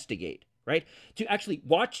to investigate, right? To actually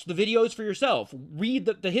watch the videos for yourself, read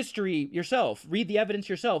the history yourself, read the evidence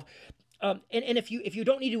yourself. And if you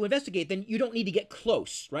don't need to investigate, then you don't need to get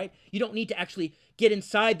close, right? You don't need to actually get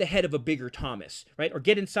inside the head of a Bigger Thomas, right? Or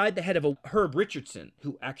get inside the head of a Herb Richardson,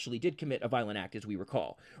 who actually did commit a violent act, as we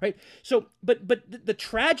recall, right? So, but the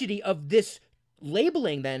tragedy of this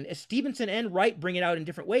labeling, then, as Stevenson and Wright bring it out in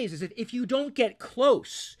different ways, is that if you don't get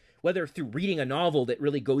close, whether through reading a novel that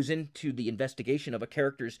really goes into the investigation of a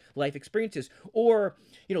character's life experiences, or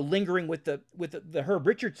lingering with the Herb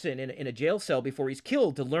Richardson in a jail cell before he's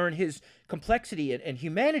killed to learn his complexity and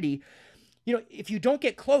humanity, if you don't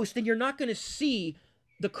get close, then you're not going to see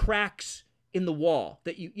the cracks in the wall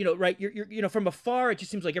that right? You're from afar, it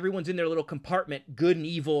just seems like everyone's in their little compartment, good and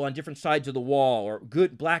evil on different sides of the wall, or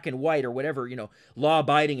good, black and white, or whatever,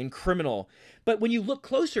 law-abiding and criminal. But when you look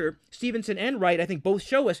closer, Stevenson and Wright, I think, both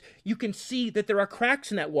show us, you can see that there are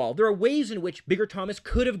cracks in that wall. There are ways in which Bigger Thomas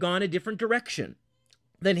could have gone a different direction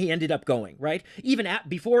than he ended up going, right? Even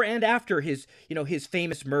before and after his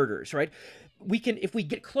famous murders, right? if we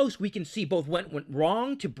get close, we can see both what went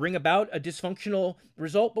wrong to bring about a dysfunctional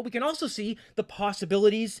result, but we can also see the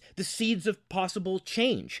possibilities, the seeds of possible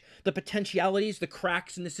change, the potentialities, the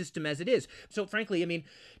cracks in the system as it is. So frankly, I mean,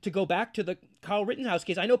 to go back to the Kyle Rittenhouse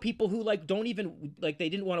case, I know people who don't even, they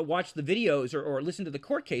didn't want to watch the videos or listen to the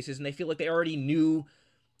court cases, and they feel like they already knew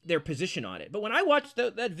their position on it. But when I watched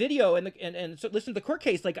that video and so listened to the court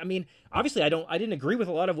case, I mean, obviously I didn't agree with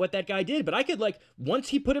a lot of what that guy did, but I could, once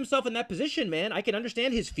he put himself in that position, man, I can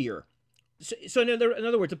understand his fear. So in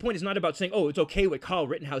other words, the point is not about saying, oh, it's okay what Kyle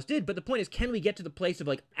Rittenhouse did, but the point is, can we get to the place of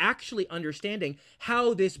actually understanding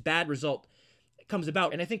how this bad result comes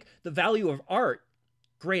about? And I think the value of art,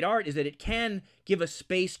 great art, is that it can give us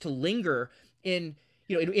space to linger in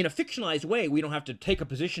a fictionalized way. We don't have to take a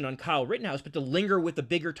position on Kyle Rittenhouse, but to linger with the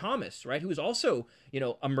bigger Thomas, right? Who is also,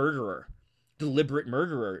 a murderer, deliberate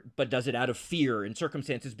murderer, but does it out of fear in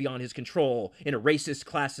circumstances beyond his control, in a racist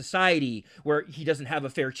class society where he doesn't have a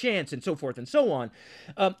fair chance, and so forth and so on.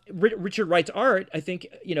 Richard Wright's art, I think,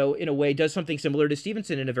 in a way, does something similar to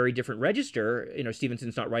Stevenson in a very different register.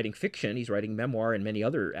 Stevenson's not writing fiction, he's writing memoir and many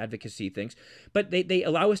other advocacy things, but they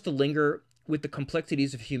allow us to linger with the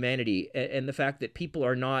complexities of humanity and the fact that people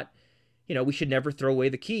are not, we should never throw away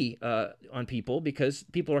the key on people, because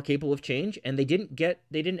people are capable of change, and they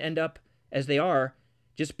didn't end up as they are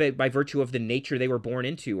just by virtue of the nature they were born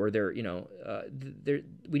into, or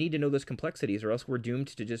we need to know those complexities, or else we're doomed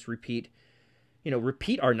to just repeat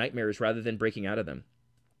our nightmares rather than breaking out of them.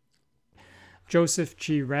 Joseph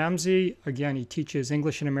G. Ramsey, again, he teaches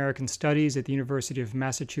English and American Studies at the University of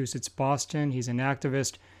Massachusetts, Boston. He's an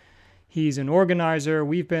activist. He's an organizer.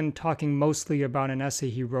 We've been talking mostly about an essay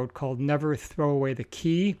he wrote called Never Throw Away the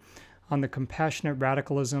Key, on the compassionate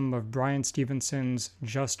radicalism of Bryan Stevenson's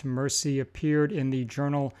Just Mercy, appeared in the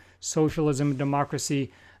journal Socialism and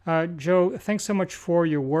Democracy. Joe, thanks so much for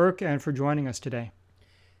your work and for joining us today.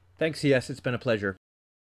 Thanks, CS. It's been a pleasure.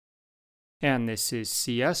 And this is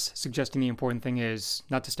CS, suggesting the important thing is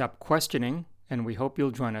not to stop questioning, and we hope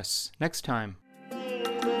you'll join us next time.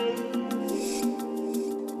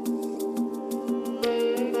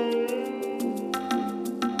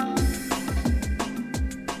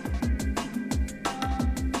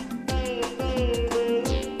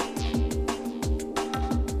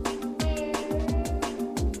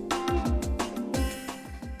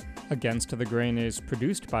 Against the Grain is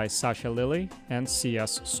produced by Sasha Lilly and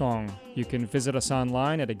C.S. Song. You can visit us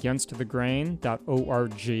online at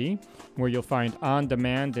againstthegrain.org, where you'll find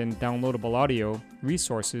on-demand and downloadable audio,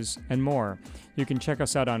 resources, and more. You can check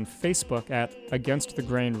us out on Facebook at Against the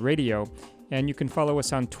Grain Radio, and you can follow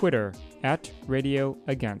us on Twitter at Radio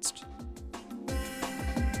Against.